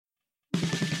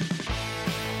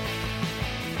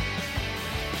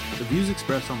views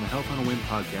expressed on the Health on a Whim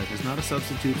podcast is not a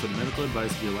substitute for the medical advice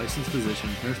of your licensed physician,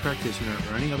 nurse practitioner,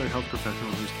 or any other health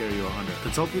professional whose care you are under.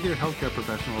 Consult with your healthcare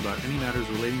professional about any matters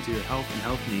relating to your health and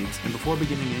health needs, and before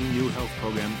beginning any new health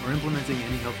program or implementing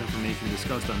any health information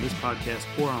discussed on this podcast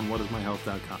or on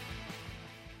whatismyhealth.com.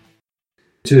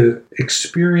 To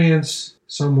experience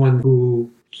someone who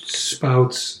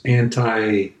spouts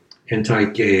anti-gay,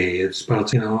 it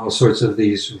spouts, all sorts of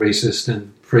these racist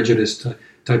and prejudiced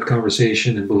type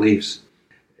conversation and beliefs.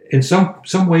 In some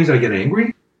ways I get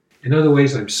angry. In other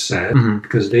ways I'm sad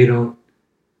because they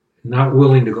not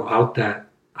willing to go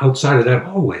outside of that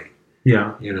hallway.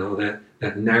 Yeah.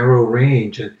 That narrow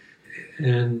range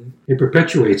and it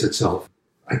perpetuates itself.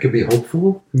 I could be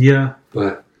hopeful. Yeah.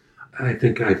 But I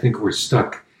think we're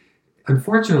stuck.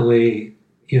 Unfortunately,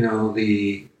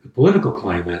 the political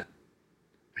climate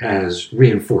has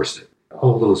reinforced it.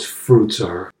 All those fruits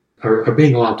are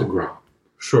being allowed to grow.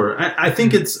 Sure. I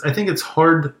think it's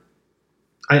hard.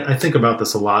 I think about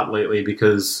this a lot lately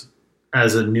because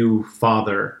as a new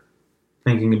father,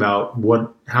 thinking about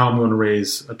how I'm going to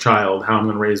raise a child, how I'm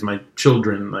going to raise my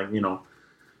children,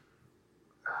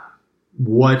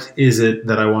 what is it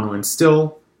that I want to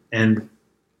instill? And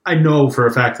I know for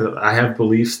a fact that I have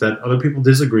beliefs that other people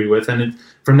disagree with. And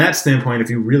from that standpoint, if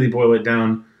you really boil it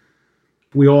down,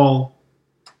 we all,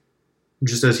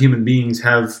 just as human beings,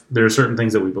 there are certain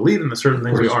things that we believe in, and certain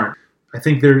things we aren't. I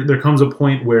think there comes a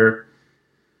point where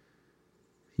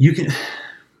you can,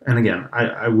 and again,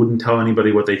 I wouldn't tell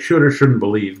anybody what they should or shouldn't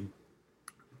believe.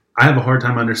 I have a hard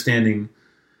time understanding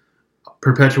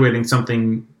perpetuating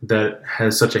something that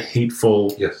has such a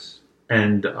hateful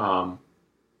and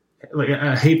like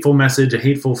a hateful message, a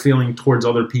hateful feeling towards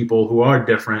other people who are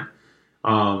different,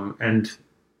 and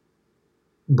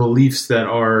beliefs that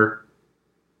are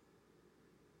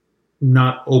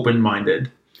not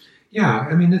open-minded. Yeah,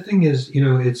 I mean, the thing is,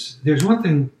 there's one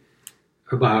thing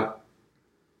about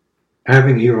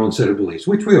having your own set of beliefs,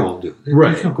 which we all do.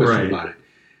 There's no question about it.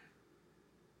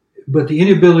 But the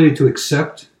inability to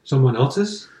accept someone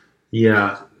else's?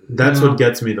 Yeah, that's what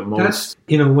gets me the most.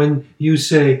 When you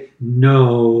say,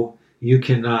 no, you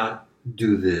cannot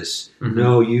do this. Mm-hmm.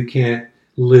 No, you can't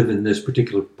live in this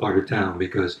particular part of town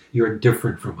because you're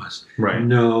different from us. Right.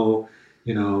 No,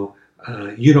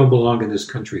 you don't belong in this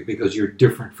country because you're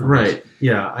different from us. Right.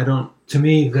 Yeah, I don't... To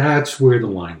me, that's where the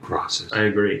line crosses. I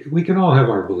agree. We can all have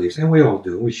our beliefs, and we all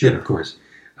do. We should, of course.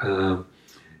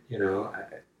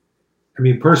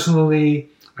 Personally,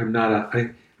 I'm not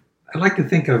I like to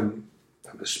think I'm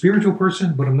a spiritual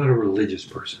person, but I'm not a religious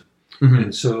person. Mm-hmm.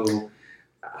 And so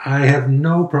I have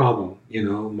no problem.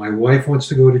 My wife wants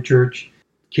to go to church.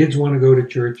 Kids want to go to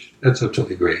church. That's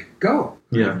absolutely great. Go.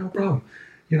 Yeah. I have no problem.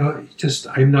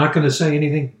 I'm not going to say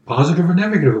anything positive or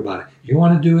negative about it. You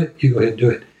want to do it, you go ahead and do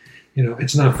it.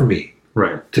 It's not for me.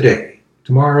 Right. Today.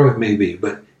 Tomorrow it may be.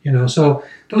 But, so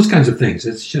those kinds of things.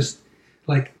 It's just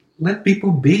like, let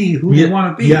people be who they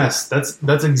want to be. Yes,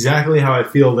 that's exactly how I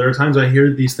feel. There are times I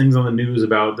hear these things on the news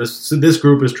about this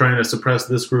group is trying to suppress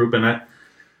this group, and I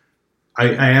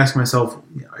ask myself,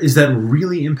 is that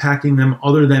really impacting them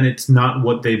other than it's not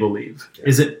what they believe?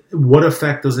 Yeah. What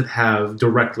effect does it have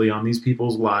directly on these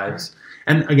people's lives?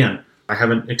 Right. And again, I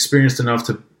haven't experienced enough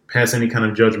to pass any kind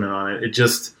of judgment on it.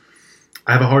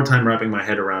 I have a hard time wrapping my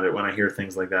head around it when I hear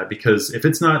things like that, because if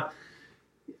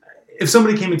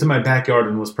somebody came into my backyard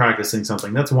and was practicing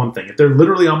something, that's one thing. If they're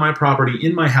literally on my property,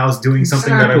 in my house, doing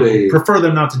something that I would prefer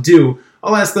them not to do,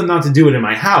 I'll ask them not to do it in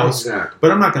my house. Exactly. But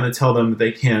I'm not going to tell them that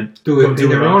they can't do it in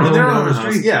their own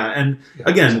house. Yeah, and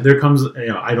again, there comes,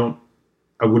 I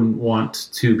wouldn't want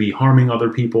to be harming other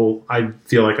people. I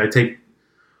feel like I take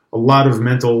a lot of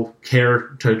mental care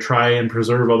to try and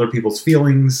preserve other people's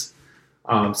feelings.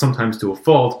 Sometimes to a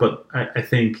fault, but I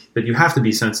think that you have to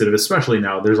be sensitive, especially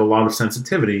now. There's a lot of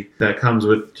sensitivity that comes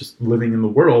with just living in the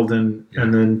world, and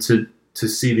then to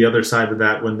see the other side of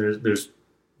that when there's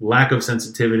lack of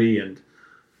sensitivity and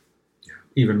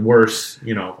even worse,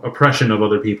 oppression of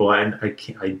other people. I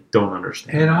don't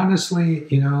understand. And honestly,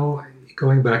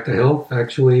 going back to health,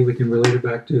 actually, we can relate it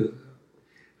back to.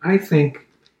 I think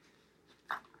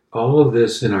all of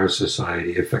this in our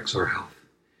society affects our health.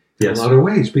 In a lot of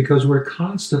ways, because we're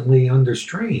constantly under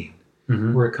strain.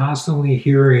 Mm-hmm. We're constantly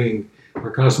hearing,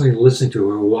 we're constantly listening to,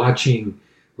 we're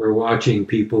watching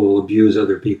people abuse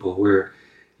other people.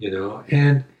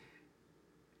 And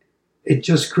it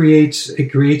just creates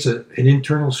an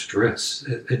internal stress,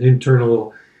 an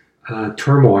internal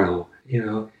turmoil.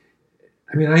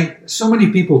 So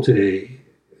many people today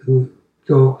who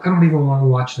go, I don't even want to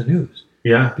watch the news.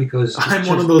 Yeah, because I'm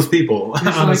one of those people.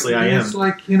 Honestly, I am. It's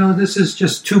like, this is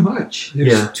just too much.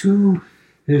 There's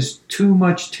there's too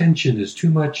much tension, there's too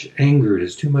much anger,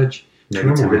 there's too much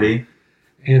negativity. Turmoil.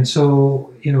 And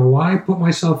so, why put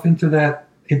myself into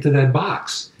that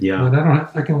box? Yeah. When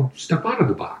I can step out of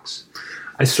the box.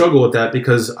 I struggle with that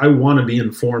because I want to be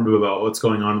informed about what's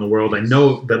going on in the world. I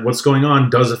know that what's going on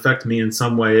does affect me in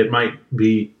some way. It might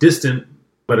be distant,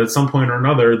 but at some point or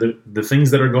another, the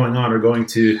things that are going on are going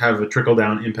to have a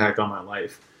trickle-down impact on my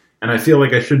life. And I feel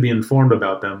like I should be informed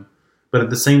about them. But at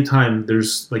the same time,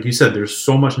 there's, like you said, there's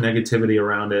so much negativity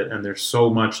around it, and there's so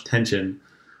much tension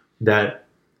that,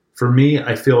 for me,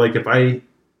 I feel like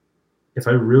if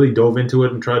I really dove into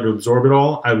it and tried to absorb it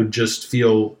all, I would just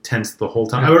feel tense the whole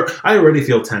time. Yeah. I already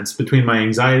feel tense between my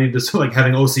anxiety, just like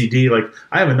having OCD. Like,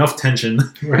 I have enough tension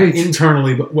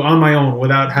internally, but on my own,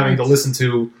 without having to listen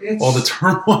to all the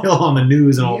turmoil on the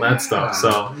news and all that stuff.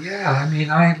 So yeah,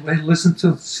 I listen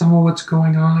to some of what's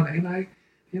going on, and I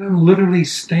literally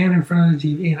stand in front of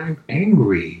the TV and I'm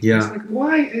angry. Yeah, it's like,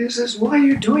 why is this? Why are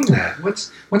you doing that?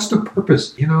 What's the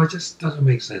purpose? It just doesn't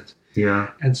make sense.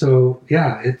 Yeah, and so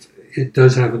it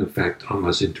does have an effect on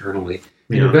us internally.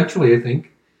 And eventually, I think,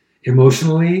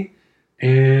 emotionally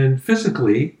and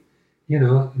physically,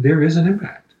 there is an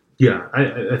impact. Yeah, I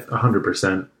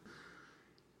 100%.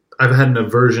 I've had an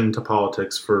aversion to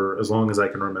politics for as long as I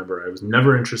can remember. I was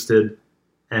never interested,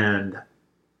 and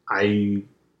I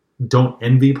don't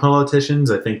envy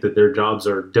politicians. I think that their jobs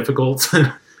are difficult.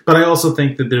 But I also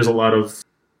think that there's a lot of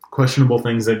questionable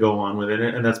things that go on within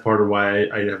it, and that's part of why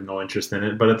I have no interest in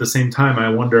it. But at the same time, I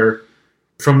wonder,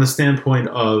 from the standpoint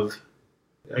of,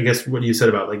 I guess what you said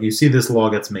about, like, you see this law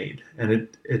gets made, and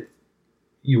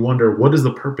you wonder, what is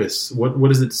the purpose?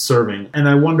 What is it serving? And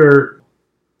I wonder,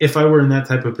 if I were in that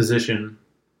type of position,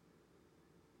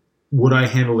 would I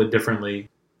handle it differently?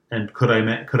 And could I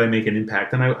make an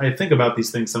impact? And I think about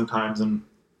these things sometimes, and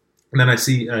then I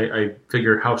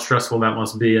figure how stressful that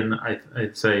must be, and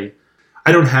I'd say,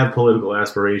 I don't have political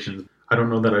aspirations. I don't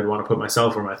know that I'd want to put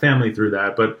myself or my family through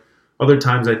that, but other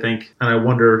times I think, and I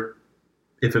wonder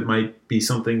if it might be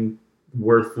something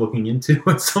worth looking into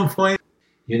at some point.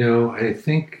 I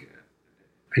think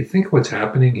what's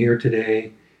happening here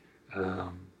today,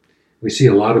 we see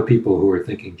a lot of people who are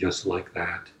thinking just like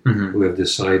that, who have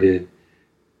decided,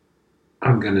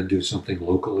 I'm going to do something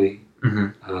locally.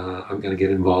 I'm going to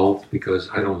get involved because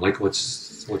I don't like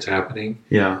what's happening.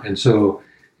 Yeah. And so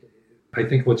I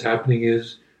think what's happening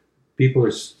is people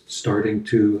are starting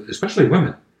to, especially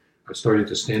women, are starting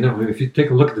to stand up. If you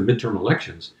take a look at the midterm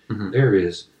elections, there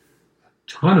is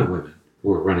a ton of women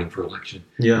who are running for election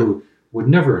who would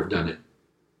never have done it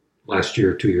last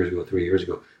year, 2 years ago, 3 years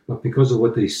ago. But because of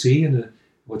what they see and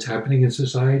what's happening in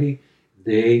society,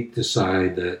 they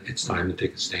decide that it's time to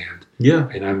take a stand. Yeah.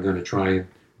 And I'm going to try and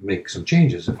make some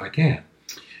changes if I can.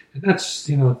 And that's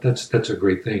a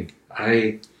great thing.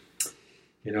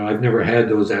 I've never had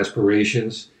those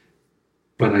aspirations,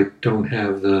 but I don't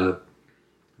have the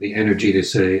energy to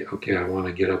say, okay, I want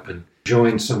to get up and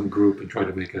join some group and try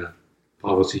to make a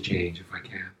policy change if I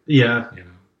can. Yeah.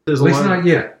 There's at least not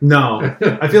yet. No.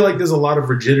 I feel like there's a lot of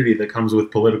rigidity that comes with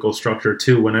political structure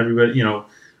too, when everybody,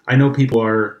 I know people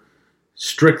are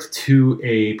strict to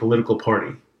a political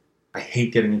party. I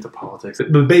hate getting into politics.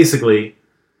 But basically,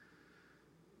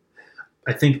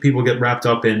 I think people get wrapped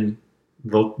up in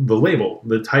the label,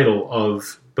 the title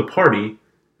of the party,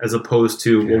 as opposed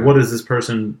to, well, what does this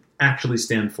person actually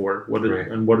stand for?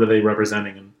 And what are they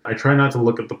representing? And I try not to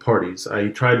look at the parties. I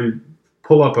try to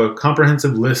pull up a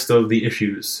comprehensive list of the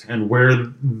issues and where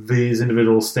these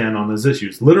individuals stand on those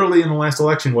issues. Literally, in the last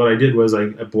election, what I did was I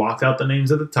blocked out the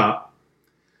names at the top,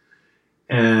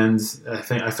 and I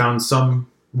think I found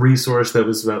some resource that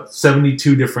was about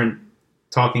 72 different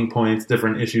talking points,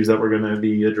 different issues that were going to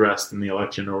be addressed in the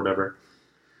election or whatever.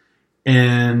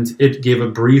 And it gave a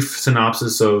brief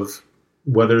synopsis of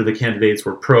whether the candidates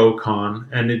were pro, con,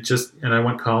 and I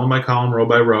went column by column, row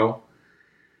by row,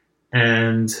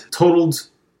 and totaled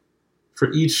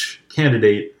for each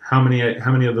candidate how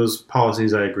many of those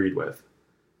policies I agreed with.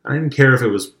 I didn't care if it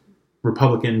was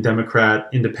Republican, Democrat,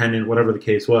 Independent, whatever the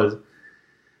case was.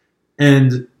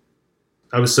 And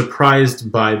I was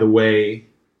surprised by the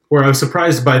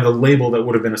label that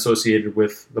would have been associated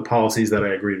with the policies that I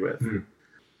agreed with.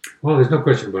 Well, there's no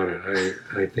question about it.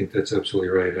 I think that's absolutely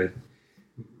right.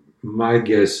 My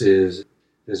guess is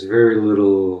there's very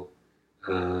little,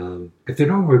 if they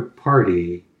don't have a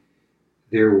party,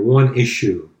 they're one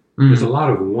issue. There's a lot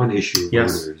of one issue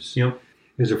voters. Yep.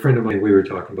 There's a friend of mine, we were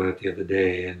talking about it the other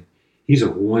day, and he's a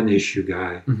one issue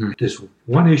guy. This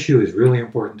one issue is really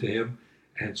important to him,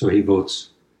 and so he votes.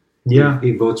 Yeah.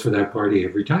 He votes for that party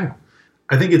every time.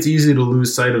 I think it's easy to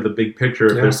lose sight of the big picture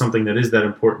if there's something that is that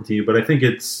important to you, but I think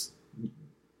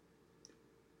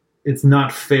it's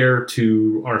not fair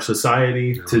to our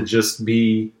society to just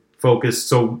be focused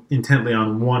so intently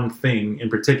on one thing in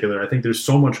particular. I think there's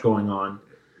so much going on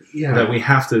that we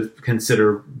have to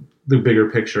consider the bigger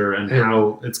picture and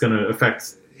how it's going to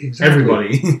affect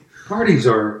everybody. Parties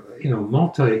are,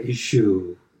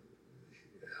 multi-issue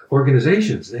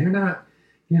organizations. They're not,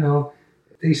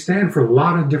 they stand for a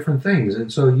lot of different things.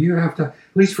 And so you have to,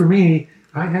 at least for me,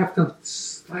 I have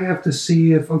to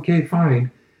see if, okay, fine,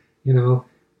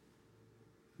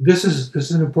 this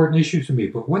is an important issue to me,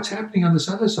 but what's happening on this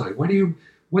other side?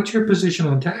 What's your position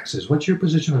on taxes? What's your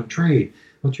position on trade?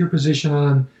 What's your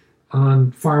position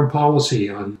on foreign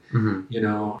policy?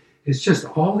 It's just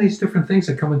all these different things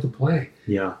that come into play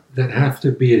that have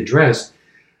to be addressed.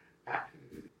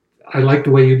 I like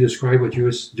the way you describe what you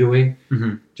were doing,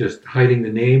 just hiding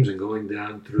the names and going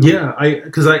down through. Yeah,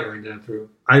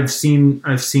 I've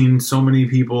seen so many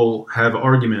people have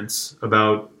arguments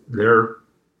about their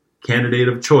candidate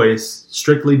of choice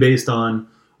strictly based on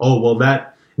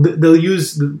they'll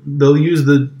use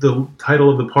the title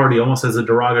of the party almost as a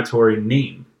derogatory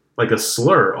name, like a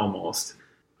slur almost.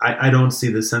 I don't see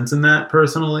the sense in that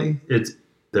personally.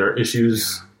 There are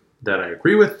issues that I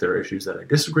agree with, there are issues that I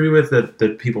disagree with,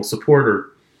 that people support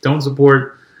or don't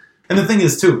support. And the thing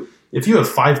is too, if you have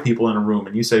 5 people in a room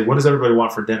and you say, what does everybody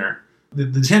want for dinner?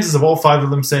 The chances of all 5 of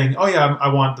them saying, "Oh yeah,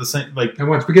 I want the same," like I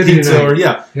want spaghetti pizza,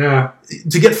 tonight.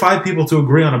 To get 5 people to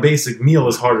agree on a basic meal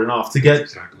is hard enough. To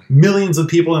get millions of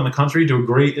people in the country to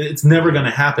agree, it's never going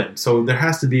to happen. So there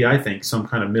has to be, I think, some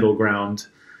kind of middle ground,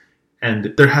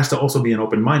 and there has to also be an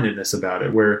open-mindedness about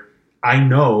it, where I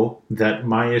know that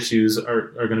my issues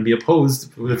are going to be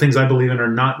opposed. The things I believe in are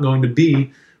not going to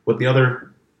be what the other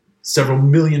several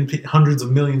million, hundreds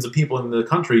of millions of people in the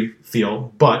country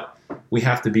feel, but we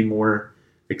have to be more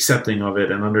accepting of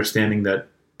it and understanding that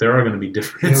there are going to be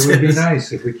differences. It would be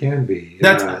nice if we can be.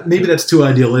 Maybe that's too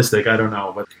idealistic. I don't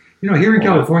know, but here in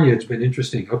California, it's been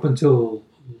interesting. Up until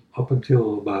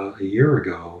about a year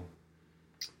ago,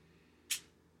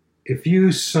 if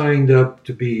you signed up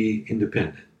to be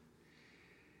independent,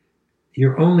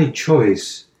 your only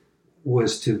choice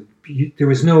was there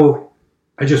was no,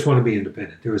 I just want to be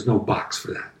independent. There was no box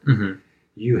for that. Mm-hmm.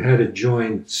 You had to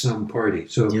join some party.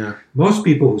 So most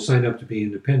people who signed up to be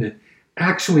independent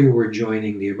actually were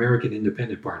joining the American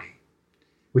Independent Party,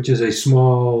 which is a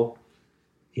small,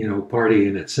 party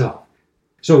in itself.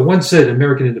 So one said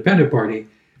American Independent Party,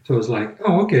 so it was like,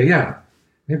 oh, okay, yeah,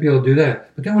 maybe I'll do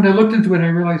that. But then when I looked into it, I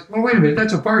realized, oh, wait a minute,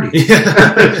 that's a party.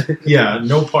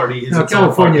 No party is now,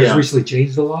 California has recently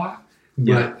changed the law,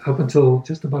 but up until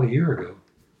just about a year ago,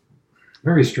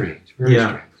 very strange, very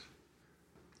strange.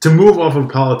 To move off of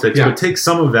politics, but take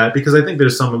some of that, because I think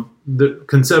there's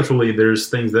conceptually there's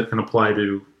things that can apply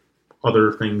to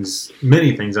other things,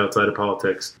 many things outside of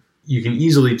politics. You can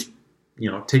easily,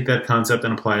 take that concept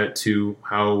and apply it to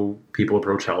how people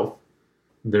approach health.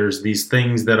 There's these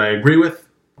things that I agree with,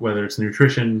 whether it's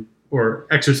nutrition or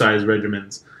exercise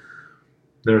regimens.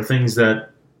 There are things that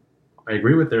I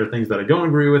agree with, there are things that I don't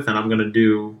agree with, and I'm going to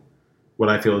do what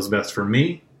I feel is best for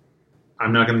me.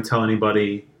 I'm not going to tell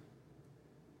anybody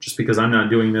just because I'm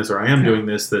not doing this or I am doing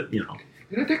this that,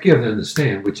 And I think you have to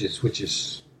understand, which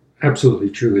is absolutely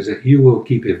true, is that you will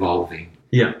keep evolving.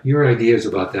 Yeah. Your ideas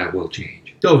about that will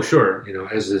change. Oh, sure.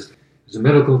 As the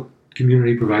medical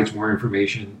community provides more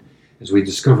information, as we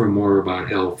discover more about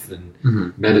health and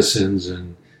medicines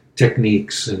and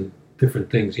techniques and different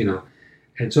things,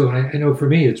 And so I know for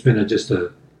me, it's been just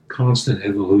a constant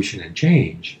evolution and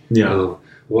change of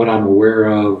what I'm aware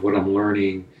of, what I'm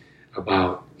learning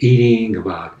about eating,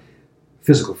 about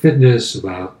physical fitness,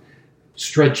 about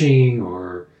stretching,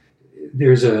 or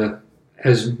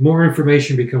as more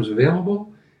information becomes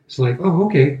available, it's like, oh,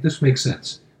 okay, this makes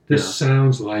sense. This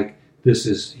sounds like this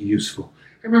is useful.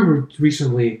 I remember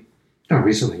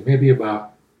maybe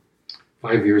about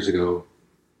 5 years ago,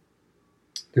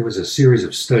 there was a series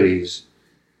of studies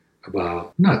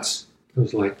about nuts. I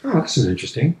was like, oh, this is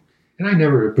interesting. And I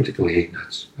never particularly ate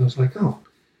nuts. I was like, oh.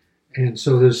 And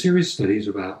so there's a series of studies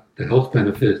about the health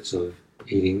benefits of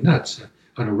eating nuts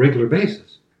on a regular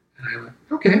basis. And I went,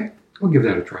 okay, I'll give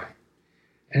that a try.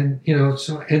 And,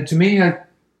 and to me,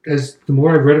 as the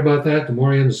more I've read about that, the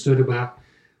more I understood about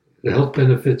the health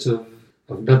benefits of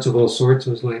nuts of all sorts,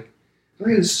 I was like,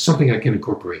 okay, this is something I can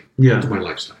incorporate into my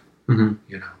lifestyle.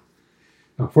 Mm-hmm.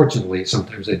 Unfortunately,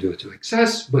 sometimes I do it to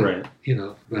excess, but,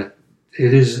 but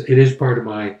it is part of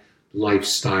my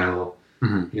lifestyle,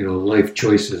 life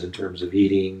choices in terms of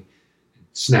eating,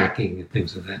 snacking, and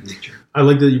things of that nature. I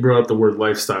like that you brought up the word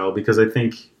lifestyle, because I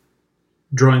think,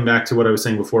 drawing back to what I was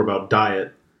saying before about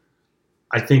diet,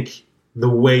 I think the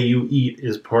way you eat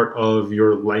is part of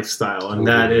your lifestyle. And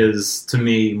that is, to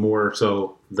me, more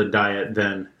so the diet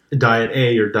than diet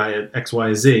A or diet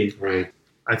XYZ. Right.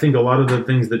 I think a lot of the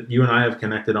things that you and I have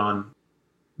connected on,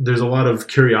 there's a lot of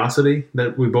curiosity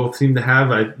that we both seem to have.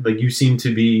 Like you seem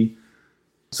to be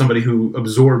somebody who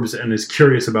absorbs and is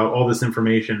curious about all this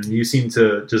information. You seem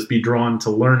to just be drawn to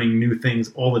learning new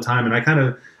things all the time. And I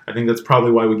think that's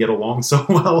probably why we get along so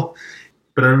well.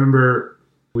 But I remember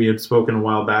we had spoken a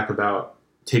while back about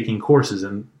taking courses.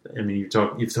 And I mean, you've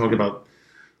talked about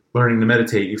learning to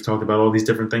meditate. You've talked about all these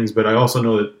different things. But I also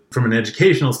know that from an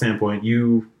educational standpoint,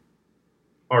 you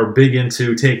are big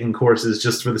into taking courses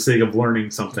just for the sake of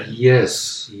learning something.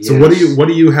 Yes. So what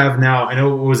do you have now? I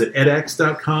know, what was it,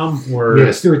 edX.com? Or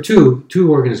yes, there are two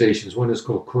organizations. One is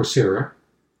called Coursera.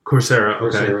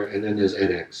 Okay. And then there's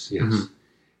edX, yes. Mm-hmm.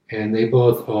 And they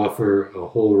both offer a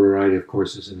whole variety of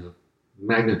courses in a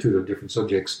magnitude of different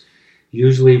subjects,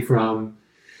 usually from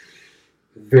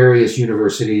various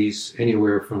universities,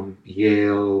 anywhere from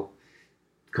Yale,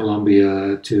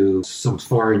 Columbia, to some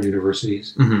foreign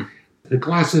universities. Mm-hmm. The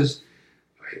classes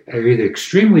are either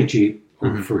extremely cheap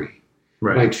or free.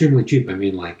 Right. By extremely cheap, I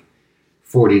mean like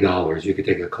 $40. You could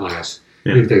take a class.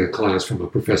 Yeah. You could take a class from a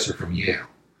professor from Yale.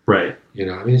 Right. You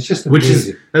know, I mean, it's just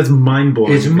amazing. That's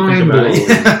mind-blowing. It's mind-blowing.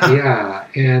 Yeah.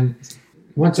 And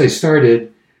once I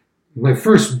started, my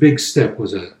first big step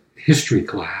was a history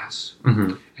class.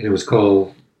 Mm-hmm. And it was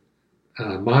called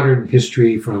Modern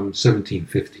History from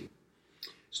 1750.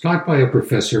 It's taught by a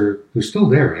professor who's still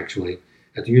there, actually,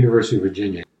 at the University of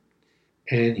Virginia.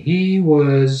 And he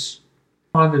was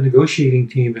on the negotiating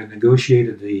team and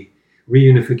negotiated the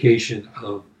reunification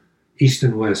of East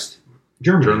and West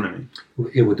Germany.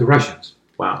 With the Russians.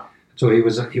 Wow. So he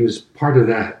was part of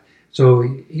that. So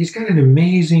he's got an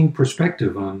amazing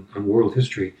perspective on world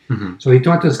history. Mm-hmm. So he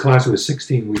taught this class. It was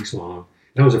 16 weeks long.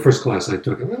 That was the first class I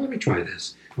took. Well, let me try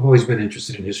this. I've always been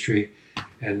interested in history.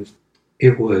 And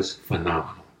it was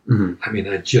phenomenal. Mm-hmm. I mean,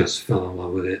 I just fell in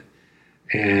love with it.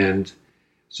 And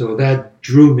so that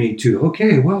drew me to,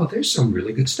 okay, well, there's some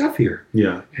really good stuff here.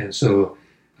 Yeah. And so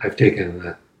I've taken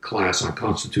a class on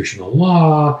constitutional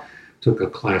law, took a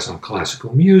class on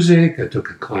classical music, I took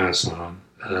a class on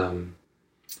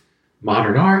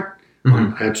modern art,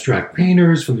 on abstract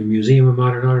painters from the Museum of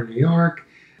Modern Art in New York,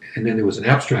 and then there was an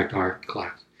abstract art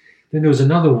class. Then there was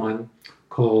another one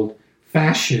called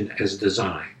Fashion as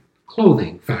Design,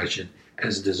 Clothing Fashion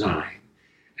as Design.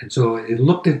 And so it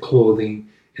looked at clothing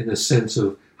in the sense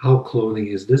of how clothing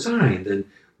is designed and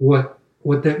what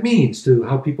that means to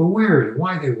how people wear it and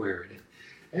why they wear it.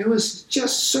 And it was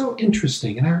just so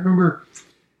interesting. And I remember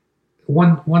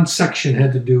one section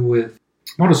had to do with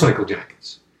motorcycle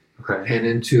jackets. Okay. And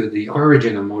into the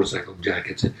origin of motorcycle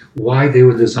jackets and why they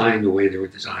were designed the way they were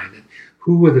designed and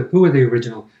who were the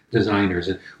original designers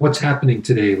and what's happening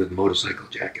today with motorcycle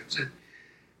jackets. And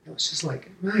it was just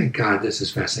like, my God, this is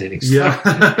fascinating stuff.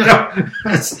 Yeah.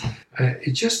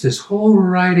 It's just this whole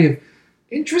variety of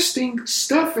interesting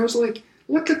stuff. I was like,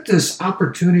 look at this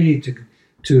opportunity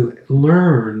to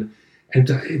learn and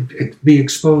to be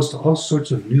exposed to all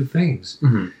sorts of new things.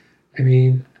 Mm-hmm. I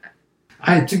mean,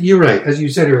 you're right. As you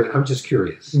said earlier, I'm just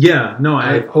curious. Yeah, no,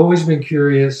 I've always been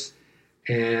curious.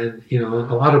 And, you know,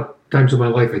 a lot of times in my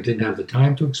life I didn't have the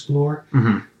time to explore.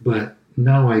 Mm-hmm. But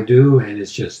now I do, and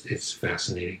it's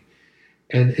fascinating.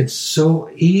 And it's so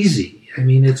easy. I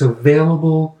mean, it's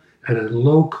available at a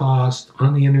low cost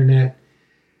on the internet.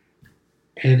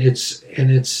 And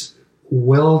it's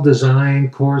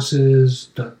well-designed courses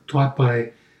taught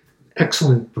by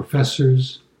excellent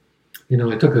professors. You know,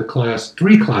 I took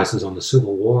 3 classes on the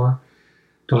Civil War,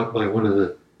 taught by one of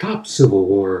the top Civil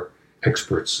War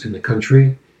experts in the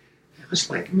country. It was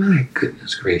like, my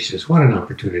goodness gracious, what an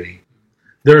opportunity.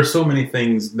 There are so many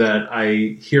things that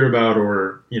I hear about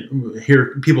or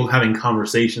hear people having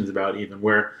conversations about even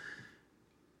where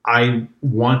I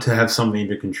want to have something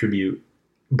to contribute,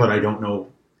 but I don't know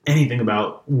anything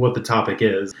about what the topic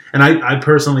is. And I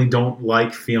personally don't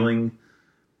like feeling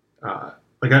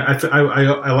like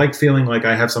I like feeling like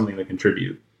I have something to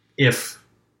contribute if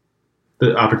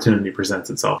the opportunity presents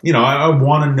itself. You know, I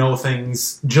want to know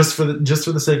things just for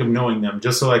the sake of knowing them,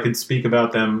 just so I could speak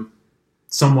about them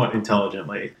somewhat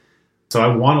intelligently. So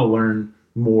I want to learn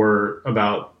more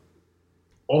about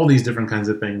all these different kinds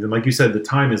of things. And like you said, the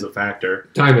time is a factor.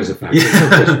 Time is a factor.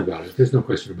 Yeah. There's no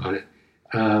question about it.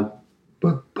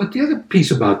 But the other piece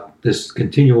about this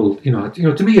continual,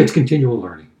 to me, it's continual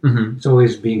learning. Mm-hmm. It's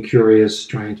always being curious,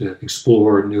 trying to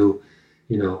explore new,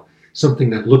 something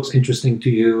that looks interesting to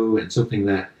you and something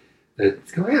that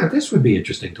this would be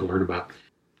interesting to learn about.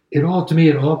 To me,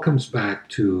 it all comes back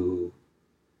to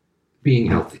being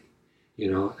healthy.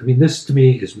 I mean, this to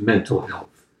me is mental health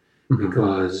Mm-hmm.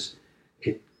 because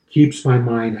it keeps my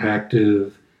mind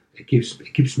active. It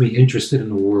keeps me interested in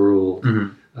the world.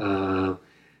 Mm-hmm.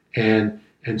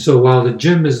 And so while the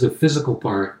gym is the physical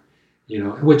part,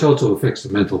 which also affects the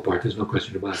mental part, there's no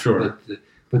question about Sure. it.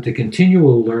 But the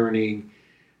continual learning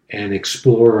and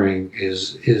exploring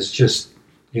is just,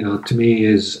 to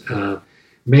me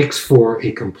makes for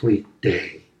a complete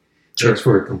day. Sure. Makes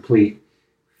for a complete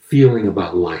feeling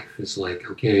about life. It's like,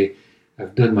 okay,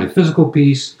 I've done my physical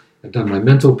piece, I've done my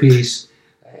mental piece,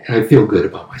 I feel good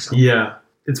about myself. Yeah.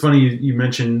 It's funny you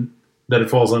mentioned that it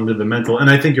falls under the mental, and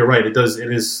I think you're right. It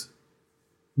is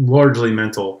largely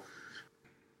mental.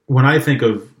 When I think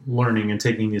of learning and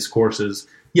taking these courses,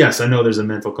 yes, I know there's a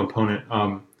mental component.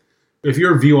 If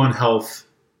your view on health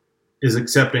is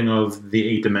accepting of the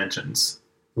 8 dimensions,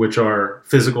 which are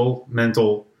physical,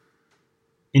 mental,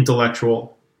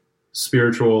 intellectual,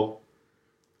 spiritual,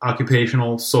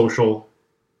 occupational, social,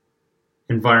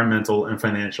 environmental, and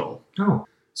financial. Oh.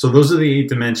 So those are the 8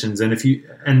 dimensions. And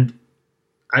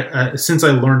since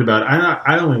I learned about it,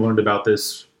 I only learned about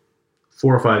this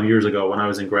 4 or 5 years ago when I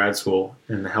was in grad school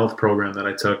in the health program that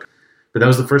I took. But that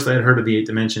was the first I had heard of the 8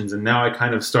 dimensions. And now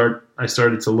I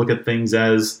started to look at things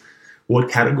as, what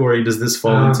category does this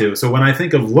fall into? So when I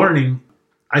think of learning,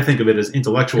 I think of it as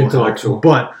intellectual. Health,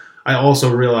 but I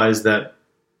also realize that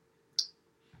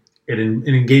it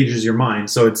engages your mind.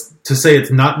 So to say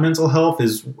it's not mental health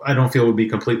I don't feel would be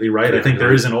completely right. I think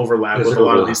there is an overlap with a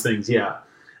lot of these things. Yeah.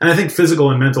 And I think physical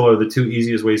and mental are the 2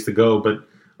 easiest ways to go, but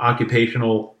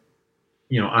occupational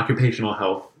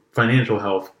health, financial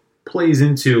health plays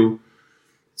into,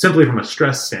 simply from a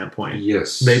stress standpoint.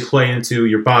 Yes. They play into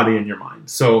your body and your mind.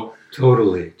 So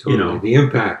totally. The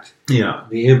impact. Yeah.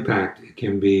 The impact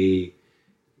can be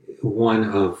one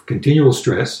of continual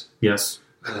stress. Yes.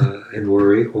 And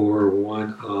worry, or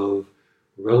one of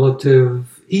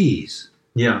relative ease.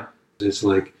 Yeah. It's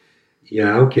like,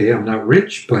 yeah, okay, I'm not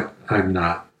rich, but I'm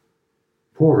not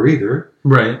poor either.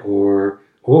 Right. Or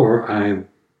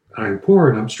I'm poor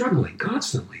and I'm struggling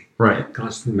constantly. Right.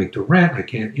 Constantly make the rent. I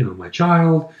can't, my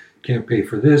child can't pay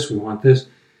for this. We want this.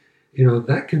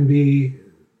 That can be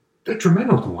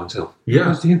detrimental to one's health. Yeah.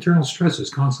 Because the internal stress is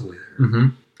constantly there. Mm-hmm.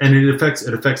 And it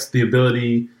affects the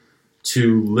ability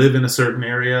to live in a certain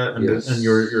area, and, yes. and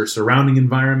your surrounding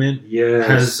environment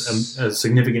has a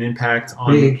significant impact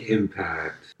on. Big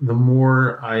impact. The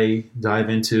more I dive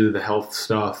into the health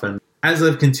stuff, and as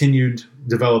I've continued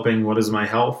developing what is my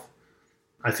health,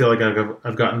 I feel like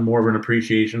I've gotten more of an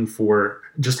appreciation for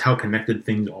just how connected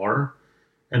things are.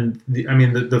 And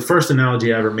the first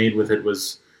analogy I ever made with it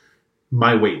was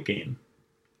my weight gain.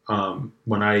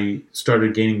 When I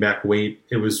started gaining back weight,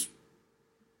 it was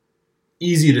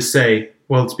easy to say,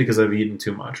 well, it's because I've eaten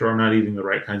too much, or I'm not eating the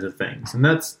right kinds of things. And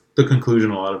that's the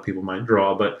conclusion a lot of people might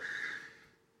draw. But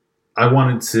I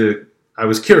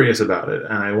was curious about it,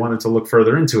 and I wanted to look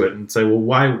further into it and say, well,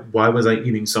 why was I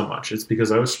eating so much? It's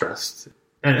because I was stressed.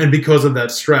 And because of that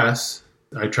stress,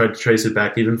 I tried to trace it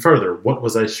back even further. What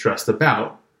was I stressed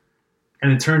about?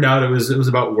 And it turned out it was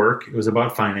about work. It was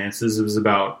about finances. It was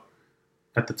about,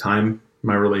 at the time,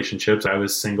 my relationships. I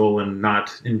was single and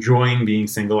not enjoying being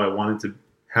single. I wanted to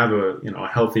have a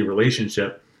healthy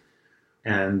relationship.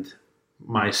 And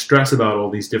my stress about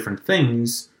all these different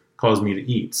things caused me to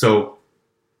eat. So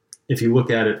if you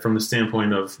look at it from the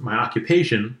standpoint of my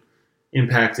occupation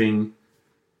impacting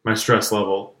my stress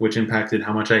level, which impacted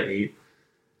how much I ate,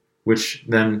 which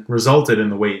then resulted in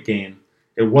the weight gain,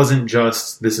 it wasn't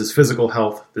just, this is physical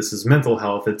health, this is mental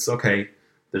health. It's okay.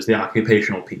 There's the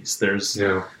occupational piece. There's,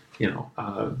 so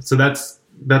that's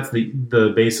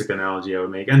the basic analogy I would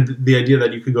make. And the idea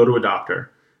that you could go to a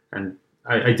doctor, and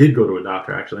I did go to a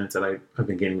doctor actually and said, I've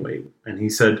been gaining weight. And he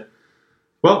said,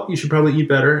 well, you should probably eat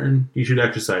better and you should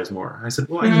exercise more. I said,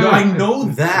 well, I know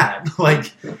that.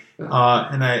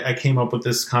 And I came up with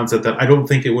this concept that I don't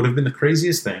think it would have been the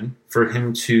craziest thing for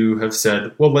him to have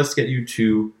said, well, let's get you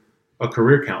to a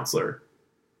career counselor.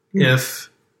 If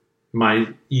my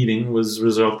eating was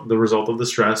the result of the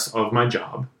stress of my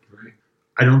job. Right.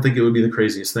 I don't think it would be the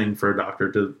craziest thing for a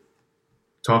doctor to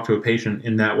talk to a patient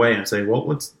in that way and say,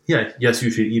 well, yes,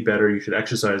 you should eat better, you should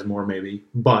exercise more maybe,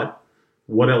 but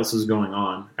what else is going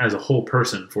on as a whole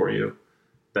person for you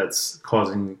that's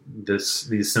causing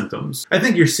these symptoms? I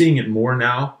think you're seeing it more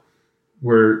now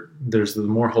where there's the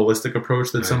more holistic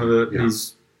approach that some of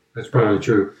these... That's probably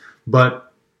true.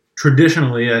 But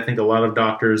traditionally, I think a lot of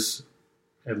doctors,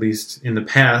 at least in the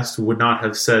past, would not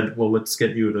have said, well, let's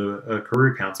get you to a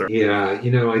career counselor. Yeah,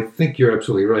 I think you're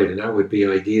absolutely right, and that would be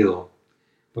ideal.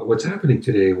 But what's happening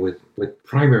today with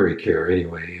primary care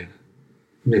anyway, and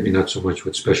maybe not so much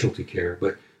with specialty care,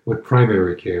 but what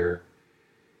primary care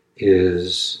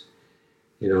is,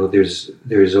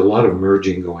 there's a lot of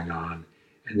merging going on.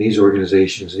 And these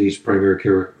organizations, these primary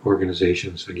care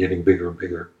organizations are getting bigger and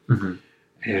bigger. Mm-hmm.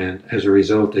 And as a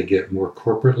result, they get more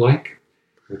corporate-like,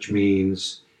 which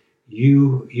means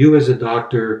you as a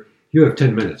doctor, you have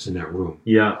 10 minutes in that room.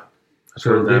 Yeah.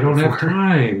 So they don't have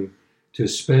time to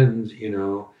spend,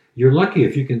 you're lucky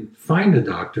if you can find a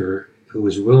doctor who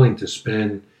is willing to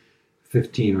spend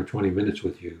 15 or 20 minutes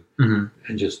with you mm-hmm.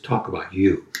 and just talk about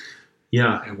you.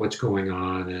 Yeah. And what's going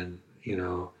on. And,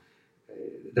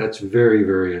 that's very,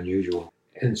 very unusual.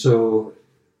 And so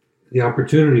the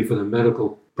opportunity for the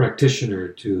medical practitioner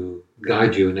to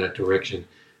guide you in that direction,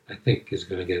 I think, is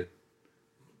going to get,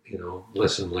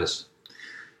 less and less.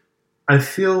 I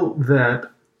feel that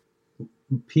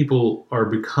people are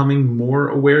becoming more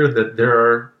aware that there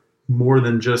are more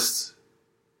than just,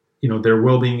 their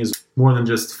well-being is more than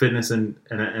just fitness and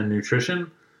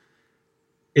nutrition.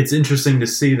 It's interesting to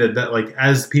see that like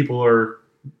as people are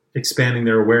expanding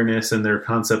their awareness and their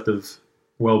concept of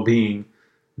well-being,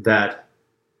 that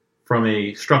from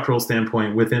a structural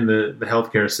standpoint within the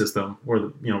healthcare system,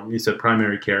 or you said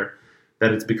primary care,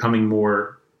 that it's becoming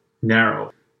more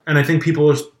narrow. And I think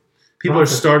people are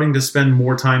starting to spend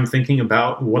more time thinking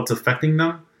about what's affecting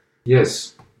them.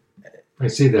 Yes, I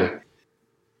see that.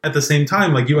 At the same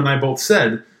time, like you and I both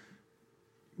said,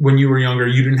 when you were younger,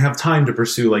 you didn't have time to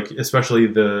pursue, like, especially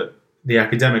the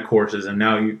academic courses, and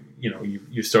now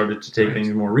you started to take right. things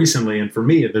more recently. And for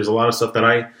me, there's a lot of stuff that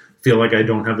I feel like I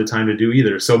don't have the time to do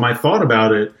either. So my thought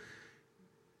about it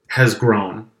has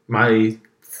grown. My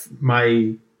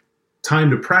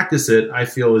time to practice it, I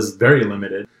feel, is very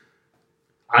limited.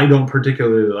 I don't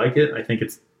particularly like it. I think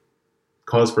it's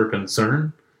cause for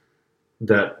concern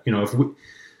that,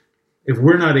 if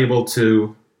we're not able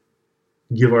to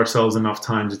give ourselves enough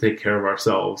time to take care of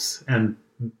ourselves, and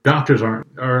doctors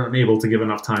aren't able to give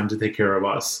enough time to take care of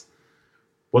us,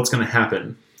 what's going to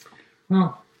happen?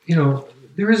 Well,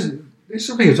 there's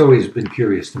something that's always been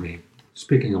curious to me,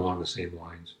 speaking along the same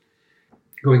lines.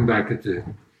 Going back at the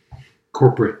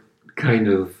corporate kind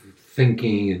of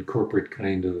thinking and corporate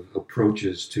kind of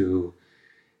approaches to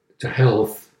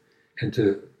health and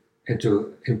to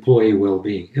employee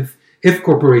well-being. If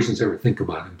corporations ever think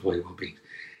about employee well-being.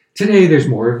 Today, there's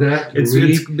more of that.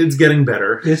 It's getting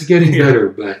better. It's getting better,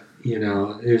 but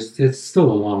it's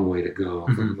still a long way to go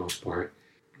for the most part.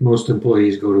 Most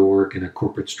employees go to work in a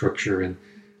corporate structure, and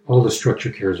all the structure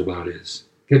cares about is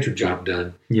get your job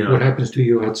done. Yeah. What happens to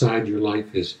you outside your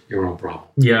life is your own problem.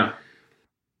 Yeah.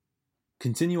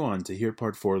 Continue on to hear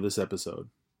part 4 of this episode.